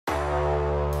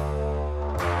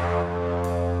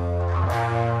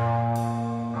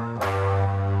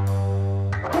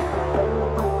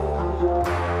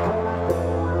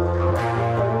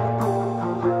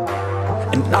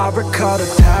recall the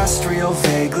past real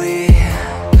vaguely.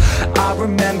 I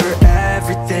remember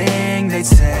everything they'd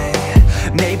say.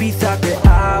 Maybe thought that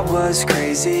I was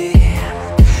crazy,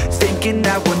 thinking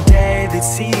that one day they'd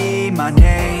see my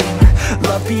name.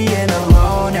 Love being a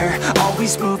loner,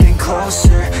 always moving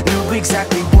closer. Knew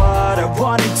exactly what I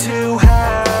wanted to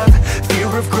have. Fear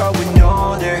of growing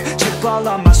older, chip all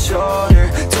on my shoulder.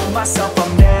 Told myself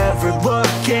I'm never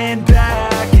looking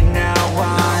back. And now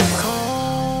I'm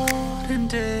cold and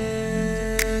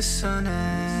dissonant.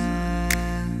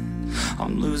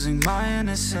 I'm losing my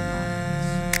innocence,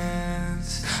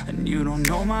 and you don't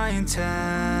know my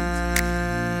intent.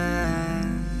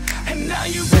 And now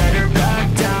you better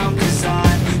back down, 'cause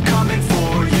I'm coming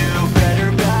for you.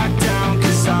 Better back down,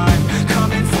 'cause I'm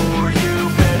coming for you.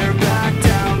 Better back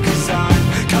down, 'cause I'm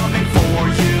coming for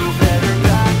you. Better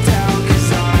back down, 'cause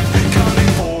I'm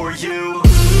coming for you.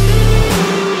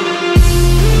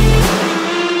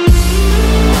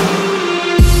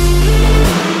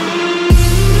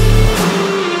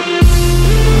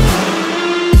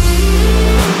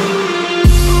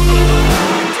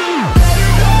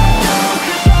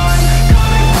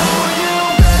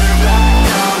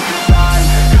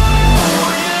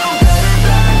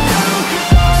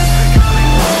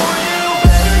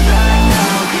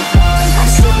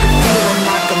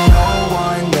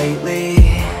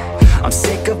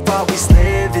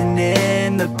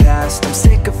 I'm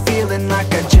sick of feeling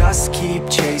like I just keep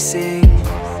chasing,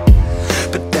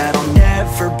 but that'll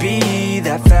never be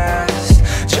that fast.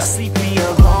 Just leave me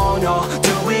alone, I'll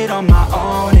do it on my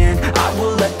own. And I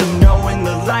will let them know when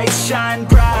the lights shine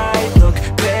bright. Look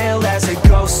pale as a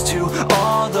ghost to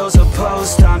all those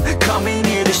opposed. I'm coming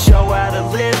here to show how to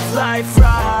live life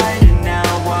right. And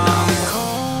now I'm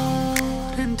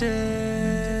cold and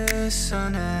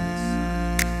dissonant.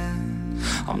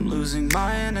 I'm losing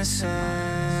my innocence,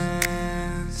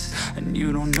 and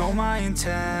you don't know my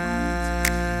intent.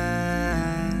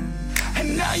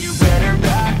 And now you